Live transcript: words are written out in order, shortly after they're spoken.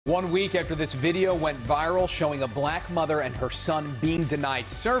1 week after this video went viral showing a black mother and her son being denied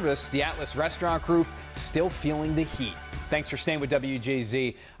service, the Atlas Restaurant Group still feeling the heat. Thanks for staying with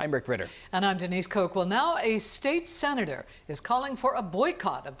WJZ. I'm Rick Ritter. And I'm Denise Koch. Well, now a state senator is calling for a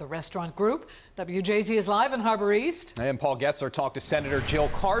boycott of the restaurant group. WJZ is live in Harbor East. And Paul Gessler talked to Senator Jill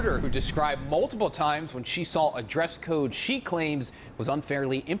Carter, who described multiple times when she saw a dress code she claims was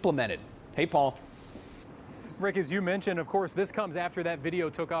unfairly implemented. Hey, Paul. Rick, as you mentioned, of course, this comes after that video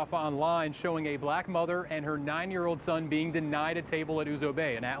took off online showing a black mother and her 9-year-old son being denied a table at Ouzo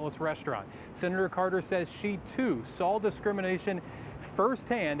Bay, an Atlas restaurant. Senator Carter says she, too, saw discrimination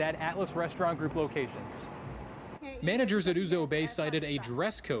firsthand at Atlas Restaurant Group locations. Managers at Ouzo Bay cited a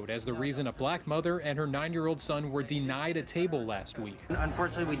dress code as the reason a black mother and her 9-year-old son were denied a table last week.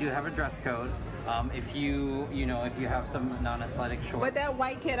 Unfortunately, we do have a dress code. If you have some non-athletic shorts. But that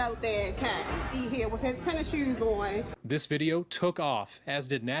white kid out there can't be here with his tennis shoes on. This video took off, as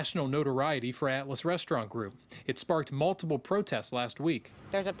did national notoriety for Atlas Restaurant Group. It sparked multiple protests last week.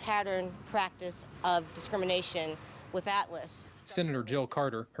 There's a pattern practice of discrimination with Atlas. Senator Jill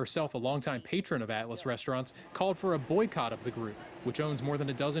Carter, herself a longtime patron of Atlas Restaurants, called for a boycott of the group, which owns more than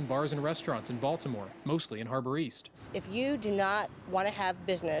a dozen bars and restaurants in Baltimore, mostly in Harbor East. If you do not want to have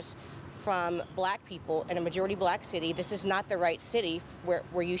business from black people in a majority black city, this is not the right city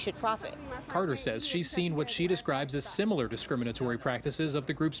where you should profit. Carter says she's seen what she describes as similar discriminatory practices of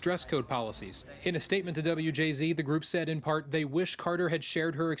the group's dress code policies. In a statement to WJZ, the group said in part they wish Carter had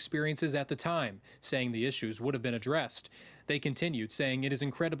shared her experiences at the time, saying the issues would have been addressed. They continued, saying it is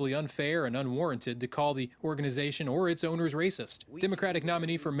incredibly unfair and unwarranted to call the organization or its owners racist. Democratic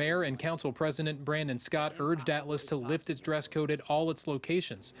nominee for mayor and council president Brandon Scott urged Atlas to lift its dress code at all its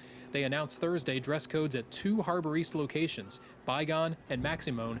locations. They announced Thursday dress codes at 2 Harbor East locations, Bygone and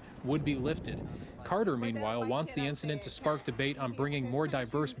Maximone, would be lifted. Carter, meanwhile, wants the incident to spark debate on bringing more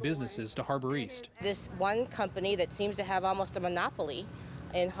diverse businesses to Harbor East. This one company that seems to have almost a monopoly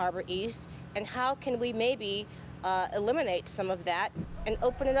in Harbor East, and how can we maybe eliminate some of that and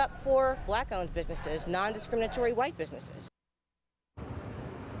open it up for black-owned businesses, non-discriminatory white businesses.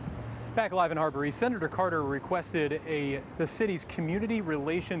 Back live in Harbor East, Senator Carter requested the city's Community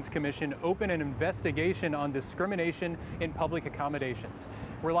Relations Commission open an investigation on discrimination in public accommodations.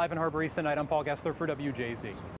 We're live in Harbor East tonight. I'm Paul Gessler for WJZ.